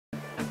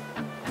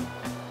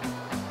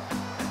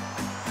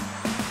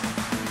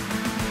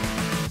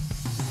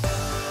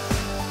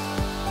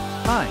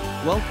Hi,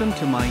 welcome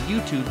to my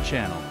YouTube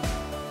channel.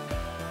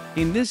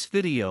 In this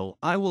video,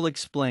 I will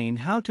explain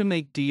how to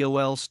make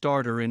DOL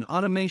Starter in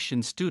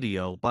Automation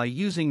Studio by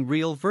using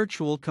real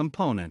virtual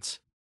components.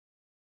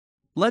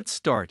 Let's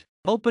start.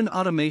 Open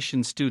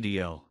Automation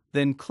Studio,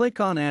 then click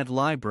on Add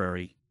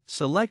Library,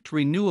 select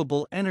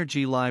Renewable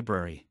Energy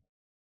Library,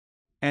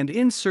 and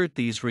insert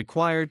these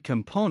required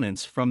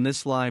components from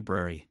this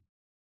library.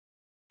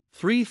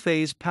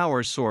 3-phase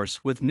power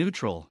source with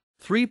neutral,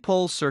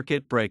 3-pole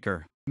circuit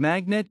breaker,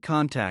 magnet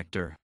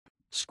contactor,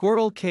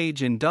 squirrel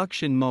cage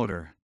induction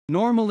motor,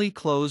 normally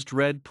closed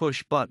red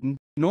push button,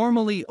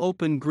 normally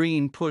open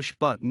green push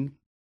button.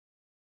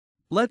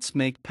 Let's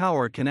make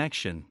power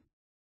connection.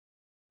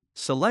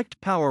 Select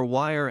power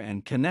wire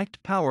and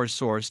connect power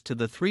source to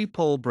the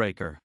 3-pole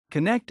breaker.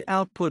 Connect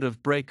output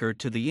of breaker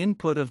to the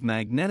input of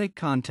magnetic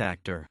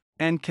contactor,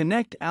 and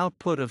connect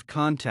output of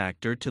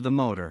contactor to the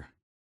motor.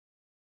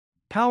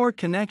 Power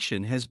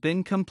connection has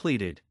been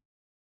completed.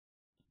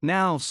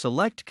 Now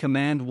select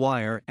command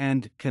wire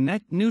and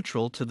connect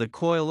neutral to the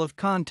coil of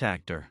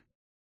contactor.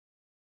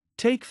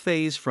 Take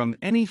phase from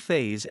any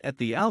phase at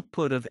the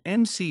output of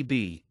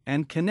MCB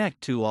and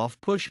connect to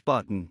off push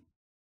button.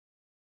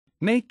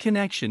 Make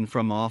connection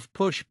from off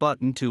push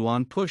button to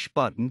on push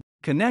button.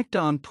 Connect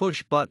on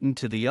push button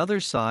to the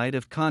other side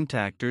of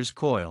contactor's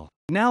coil.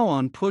 Now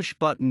on push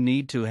button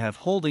need to have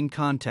holding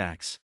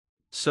contacts.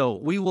 So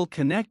we will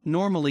connect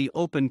normally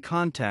open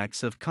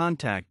contacts of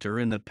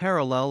contactor in the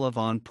parallel of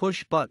on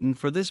push button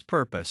for this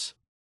purpose.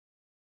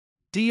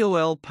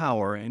 DOL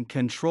power and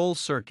control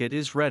circuit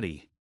is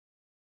ready.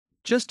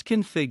 Just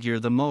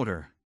configure the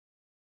motor.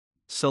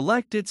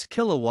 Select its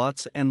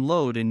kilowatts and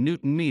load in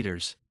Newton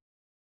meters.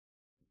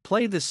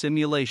 Play the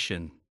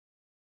simulation.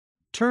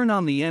 Turn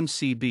on the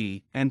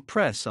MCB and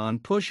press on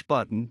push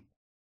button.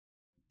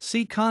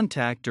 See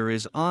contactor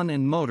is on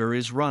and motor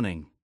is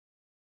running.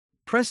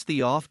 Press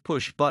the off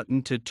push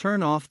button to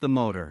turn off the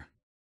motor.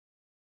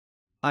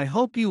 I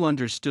hope you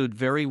understood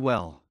very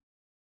well.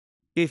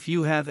 If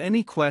you have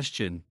any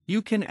question,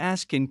 you can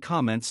ask in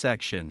comment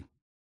section.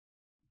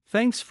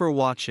 Thanks for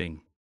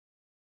watching.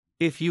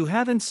 If you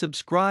haven't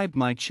subscribed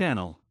my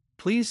channel,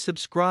 please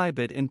subscribe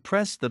it and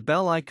press the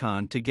bell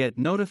icon to get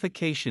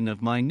notification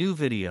of my new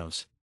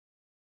videos.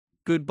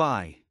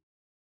 Goodbye.